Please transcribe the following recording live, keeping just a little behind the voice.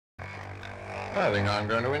I think I'm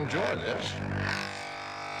going to enjoy this.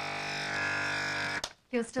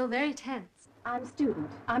 You're still very tense. I'm a student.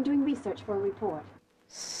 I'm doing research for a report.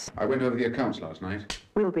 I went over the accounts last night.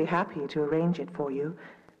 We'll be happy to arrange it for you.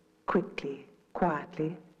 Quickly,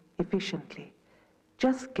 quietly, efficiently.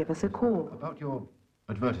 Just give us a call. About your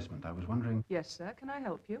advertisement, I was wondering... Yes, sir. Can I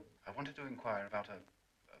help you? I wanted to inquire about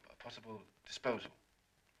a possible disposal.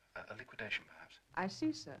 A liquidation, perhaps. I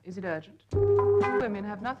see, sir. Is it urgent? Women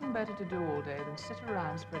have nothing better to do all day than sit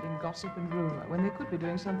around spreading gossip and rumor when they could be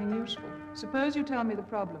doing something useful. Suppose you tell me the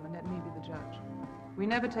problem and let me be the judge. We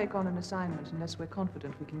never take on an assignment unless we're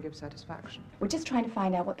confident we can give satisfaction. We're just trying to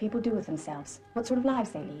find out what people do with themselves, what sort of lives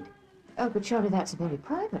they lead. Oh, but surely that's a very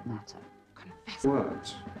private matter. Confess.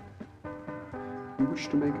 Words. You wish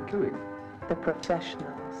to make a killing. The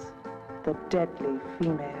professionals, the deadly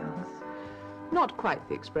females. Not quite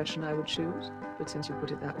the expression I would choose, but since you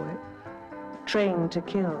put it that way. Trained to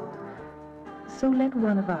kill. So let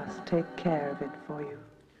one of us take care of it for you.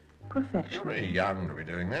 You're Professionally. very young to be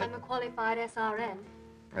doing that. I'm a qualified SRN,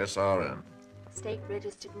 SRN.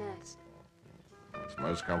 state-registered nurse. That's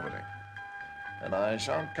most comforting. And I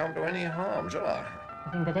shan't come to any harm, shall I?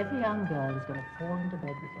 I think that every young girl is going to fall into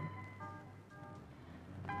bed with him.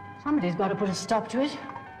 Somebody's got to put a stop to it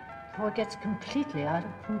before it gets completely out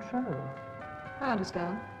of control. I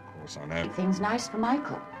understand. Of course I know. Things nice for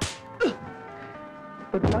Michael.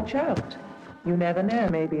 But watch out. You never know,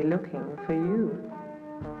 maybe looking for you.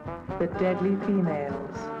 The deadly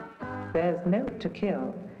females. There's no to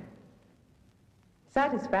kill.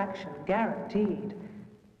 Satisfaction guaranteed.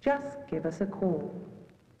 Just give us a call.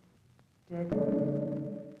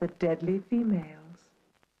 The deadly female.